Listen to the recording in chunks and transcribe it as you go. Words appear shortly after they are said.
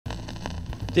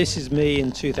This is me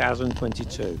in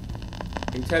 2022.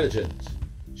 Intelligent.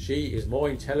 She is more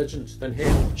intelligent than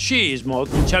him. She is more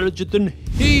intelligent than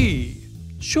he.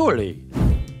 Surely,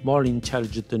 more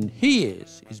intelligent than he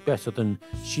is better than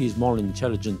she is more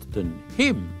intelligent than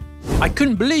him. I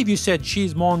couldn't believe you said she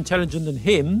is more intelligent than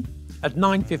him at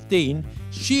 9:15.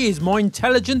 She is more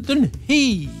intelligent than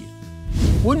he.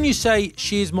 Wouldn't you say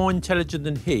she is more intelligent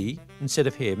than he instead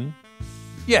of him?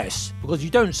 Yes, because you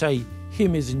don't say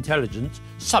him is intelligent.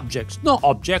 Subject, not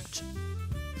object.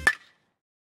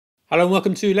 Hello and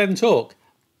welcome to Let Them Talk.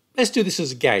 Let's do this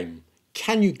as a game.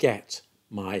 Can you get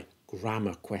my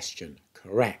grammar question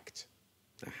correct?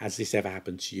 Now, has this ever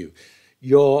happened to you?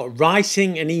 You're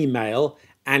writing an email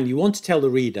and you want to tell the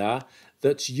reader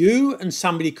that you and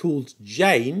somebody called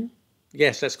Jane,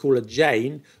 yes, let's call her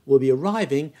Jane, will be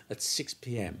arriving at 6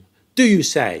 p.m. Do you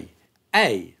say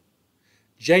A,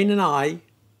 Jane and I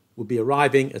will be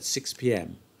arriving at 6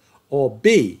 p.m. or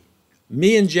B,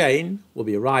 me and Jane will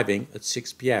be arriving at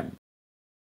 6 p.m.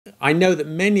 I know that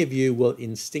many of you will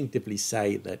instinctively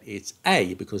say that it's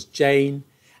A because Jane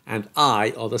and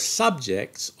I are the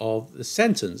subjects of the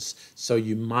sentence, so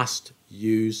you must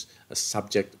use a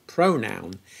subject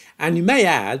pronoun. And you may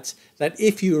add that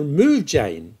if you remove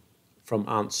Jane from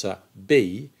answer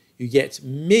B, you get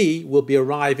me will be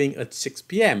arriving at 6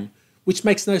 p.m, which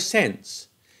makes no sense.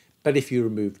 But if you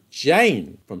remove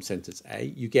Jane from sentence A,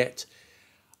 you get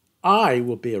I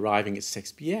will be arriving at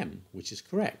 6 p.m, which is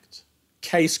correct.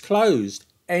 Case closed.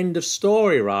 End of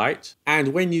story, right?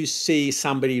 And when you see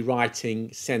somebody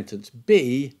writing sentence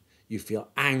B, you feel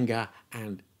anger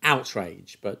and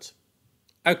outrage. But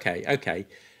okay,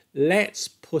 let's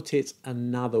put it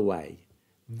another way.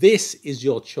 This is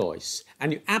your choice,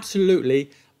 and you absolutely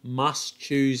must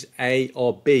choose A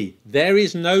or B. There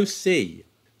is no C.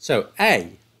 So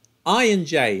A, I and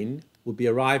Jane will be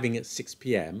arriving at 6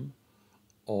 p.m,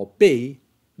 or B,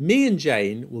 me and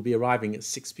Jane will be arriving at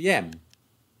 6 p.m.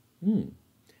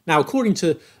 Now, according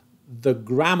to the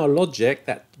grammar logic,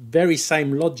 that very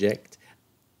same logic,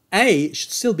 A should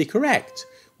still be correct.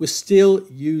 We're still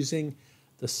using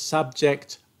the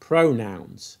subject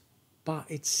pronouns, but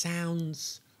it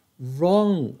sounds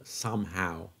wrong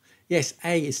somehow. Yes,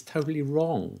 A is totally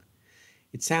wrong.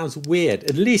 It sounds weird.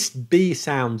 At least B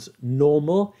sounds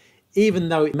normal, even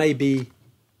though it may be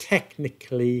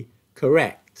technically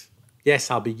correct.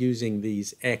 Yes, I'll be using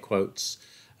these air quotes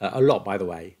a lot, by the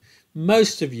way.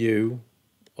 Most of you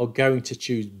are going to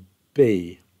choose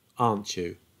B, aren't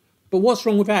you? But what's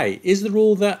wrong with A? Is the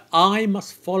rule that I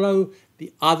must follow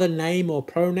the other name or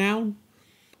pronoun?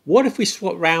 What if we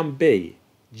swap round B?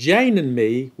 Jane and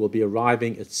me will be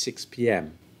arriving at 6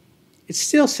 p.m. It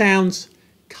still sounds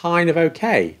kind of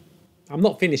okay. I'm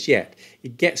not finished yet.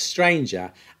 It gets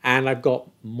stranger, and I've got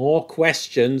more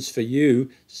questions for you,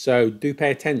 so do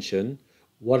pay attention.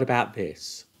 What about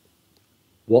this?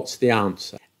 What's the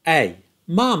answer? A,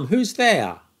 Mum, who's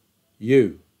there?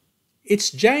 You. It's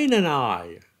Jane and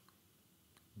I.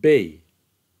 B,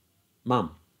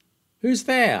 Mum, who's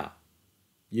there?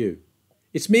 You.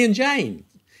 It's me and Jane.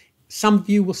 Some of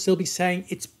you will still be saying,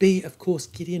 it's B, of course,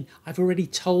 Gideon. I've already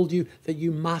told you that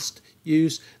you must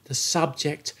use the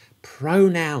subject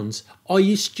pronouns. Are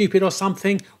you stupid or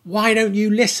something? Why don't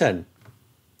you listen?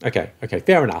 Okay,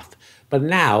 fair enough. But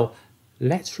now,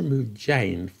 let's remove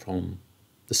Jane from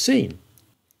the scene.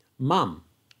 Mum,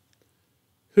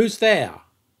 who's there?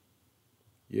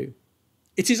 You.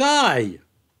 It is I.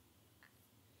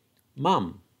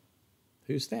 Mum,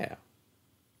 who's there?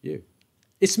 You.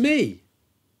 It's me.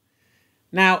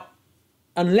 Now,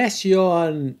 unless you're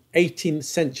an 18th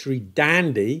century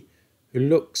dandy who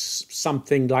looks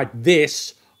something like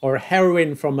this, or a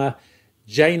heroine from a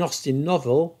Jane Austen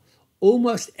novel,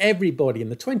 almost everybody in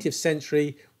the 20th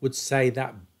century would say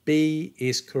that B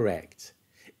is correct.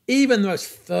 Even the most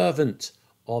fervent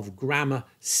of grammar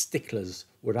sticklers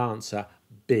would answer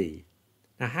B.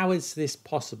 Now, how is this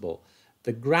possible?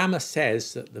 The grammar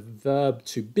says that the verb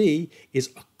to be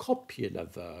is a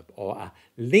copular verb or a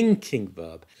linking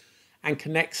verb and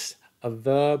connects a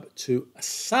verb to a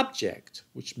subject,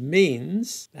 which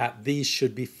means that these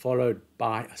should be followed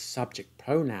by a subject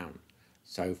pronoun.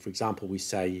 So, for example, we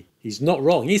say, he's not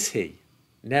wrong, is he?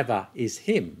 Never is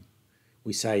him.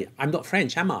 We say, I'm not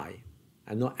French, am I?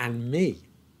 And not and me.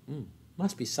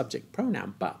 Must be subject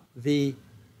pronoun, but the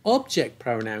object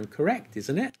pronoun correct,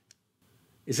 isn't it?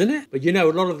 Isn't it? But you know,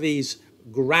 a lot of these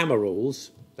grammar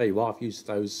rules, there you are, I've used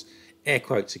those air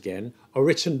quotes again, are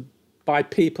written by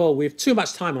people with too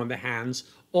much time on their hands,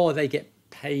 or they get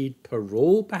paid per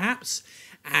rule, perhaps,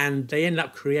 and they end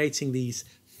up creating these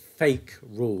fake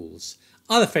rules.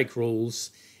 Other fake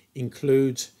rules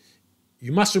include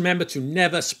You must remember to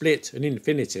never split an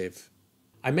infinitive.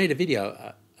 I made a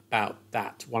video about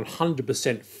that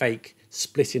 100% fake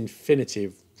split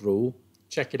infinitive rule.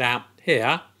 Check it out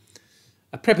here.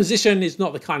 A preposition is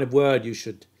not the kind of word you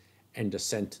should end a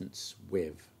sentence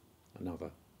with. Another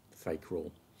fake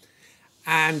rule.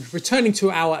 And returning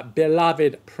to our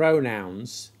beloved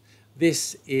pronouns,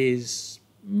 this is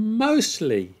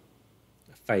mostly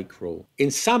a fake rule. In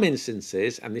some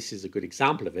instances, and this is a good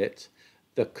example of it,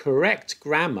 the correct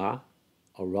grammar,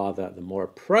 or rather the more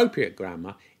appropriate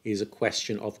grammar, is a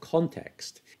question of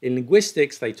context. In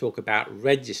linguistics, they talk about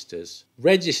registers.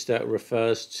 Register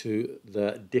refers to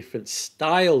the different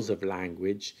styles of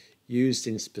language used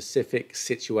in specific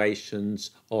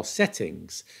situations or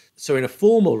settings. So in a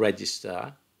formal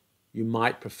register, you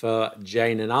might prefer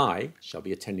Jane and I shall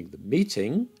be attending the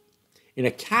meeting. In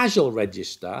a casual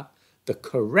register, the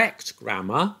correct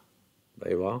grammar,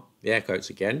 there you are, the air quotes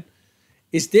again,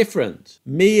 is different.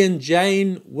 Me and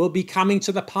Jane will be coming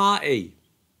to the party.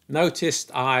 Noticed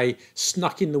I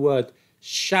snuck in the word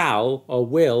shall or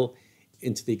will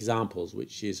into the examples,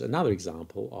 which is another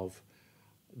example of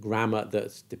grammar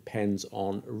that depends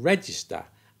on register.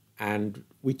 And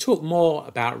we talk more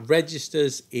about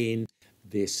registers in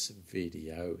this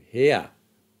video here.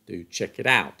 Do check it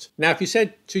out. Now, if you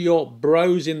said to your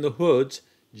bros in the hood,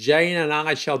 Jane and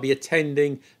I shall be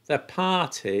attending the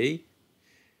party,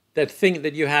 they'd think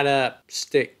that you had a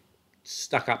stick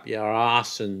stuck up your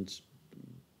ass and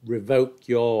revoke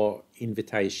your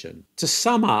invitation. To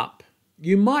sum up,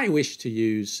 you might wish to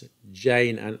use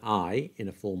Jane and I in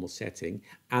a formal setting,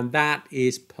 and that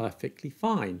is perfectly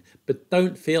fine. But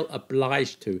don't feel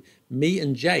obliged to. Me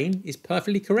and Jane is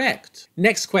perfectly correct.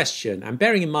 Next question, and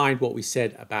bearing in mind what we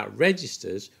said about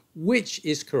registers, which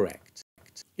is correct?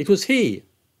 It was he,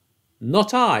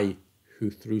 not I,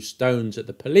 who threw stones at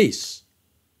the police.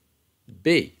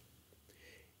 B.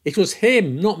 It was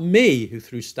him, not me, who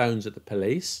threw stones at the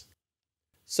police.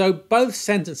 So both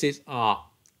sentences are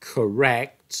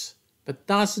correct, but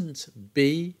doesn't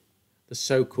B, the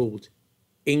so-called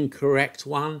incorrect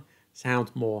one,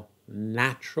 sound more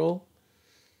natural?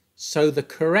 So the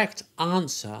correct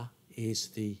answer is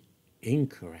the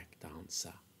incorrect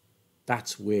answer.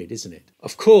 That's weird, isn't it?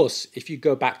 Of course, if you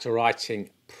go back to writing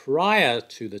prior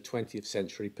to the 20th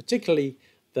century, particularly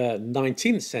the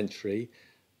 19th century,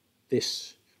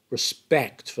 this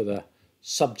respect for the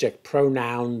subject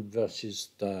pronoun versus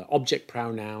the object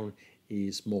pronoun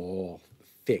is more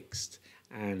fixed.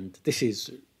 And this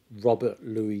is Robert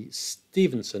Louis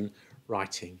Stevenson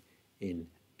writing in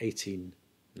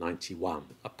 1891.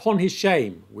 Upon his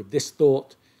shame, with this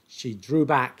thought, she drew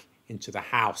back into the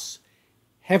house.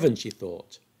 Heaven, she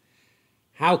thought,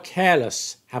 how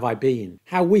careless have I been,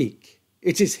 how weak.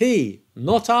 It is he,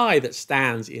 not I, that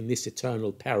stands in this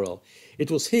eternal peril. It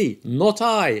was he, not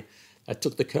I, that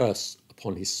took the curse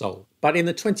upon his soul. But in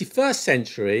the 21st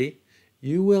century,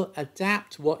 you will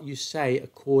adapt what you say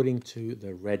according to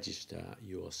the register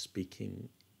you are speaking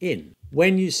in.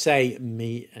 When you say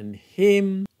me and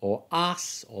him, or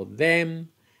us, or them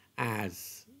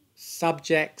as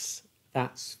subjects,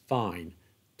 that's fine.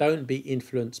 Don't be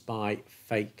influenced by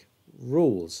fake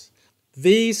rules.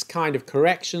 These kind of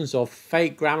corrections of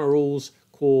fake grammar rules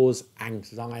cause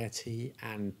anxiety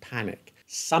and panic.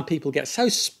 Some people get so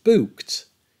spooked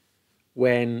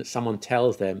when someone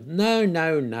tells them, no,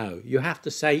 no, no, you have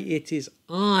to say it is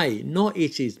I, not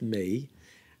it is me.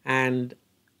 And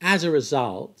as a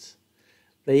result,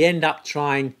 they end up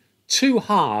trying too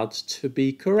hard to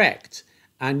be correct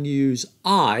and use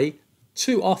I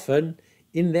too often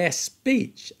in their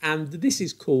speech. And this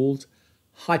is called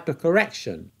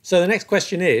hypercorrection. So the next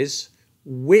question is,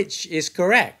 which is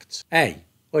correct? A,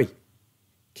 oi,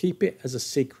 keep it as a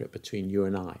secret between you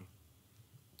and I.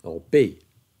 Or B,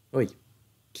 oi,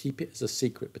 keep it as a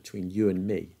secret between you and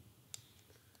me.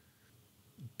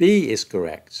 B is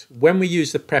correct. When we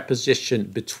use the preposition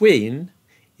between,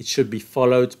 it should be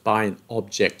followed by an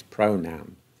object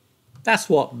pronoun. That's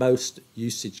what most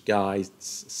usage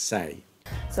guides say.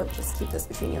 So just keep this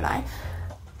between you and I.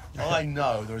 I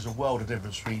know there is a world of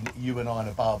difference between you and I and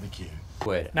a barbecue.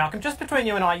 Malcolm, just between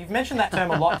you and I, you've mentioned that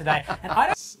term a lot today, and I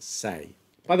don't say.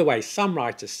 By the way, some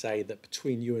writers say that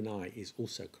between you and I is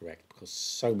also correct because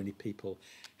so many people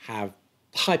have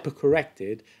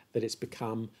hypercorrected that it's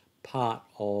become part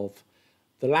of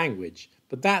the language.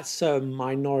 But that's a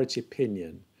minority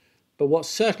opinion. But what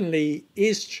certainly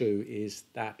is true is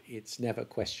that it's never a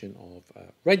question of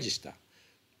register.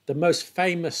 The most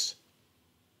famous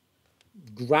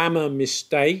grammar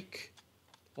mistake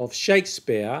of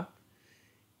Shakespeare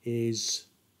is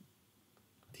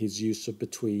his use of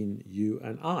between you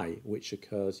and I, which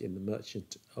occurs in The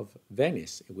Merchant of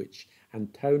Venice, in which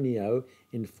Antonio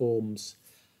informs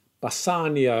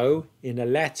Bassanio in a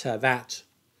letter that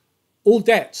all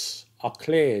debts are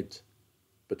cleared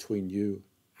between you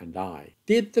and I.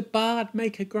 Did the bard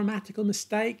make a grammatical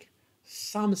mistake?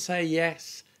 Some say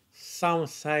yes, some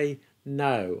say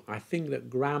no. I think that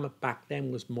grammar back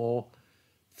then was more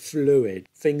fluid.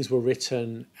 Things were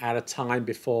written at a time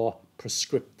before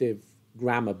prescriptive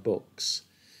grammar books.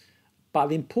 But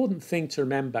the important thing to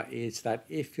remember is that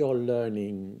if you're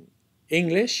learning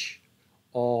English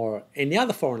or any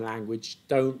other foreign language,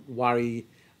 don't worry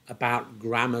about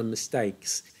grammar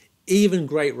mistakes. Even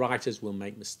great writers will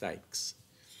make mistakes.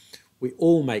 We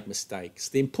all make mistakes.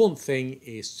 The important thing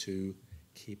is to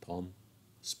keep on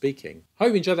speaking. Hope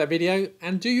you enjoyed that video,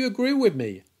 and do you agree with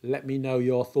me? Let me know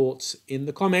your thoughts in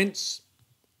the comments.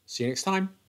 See you next time.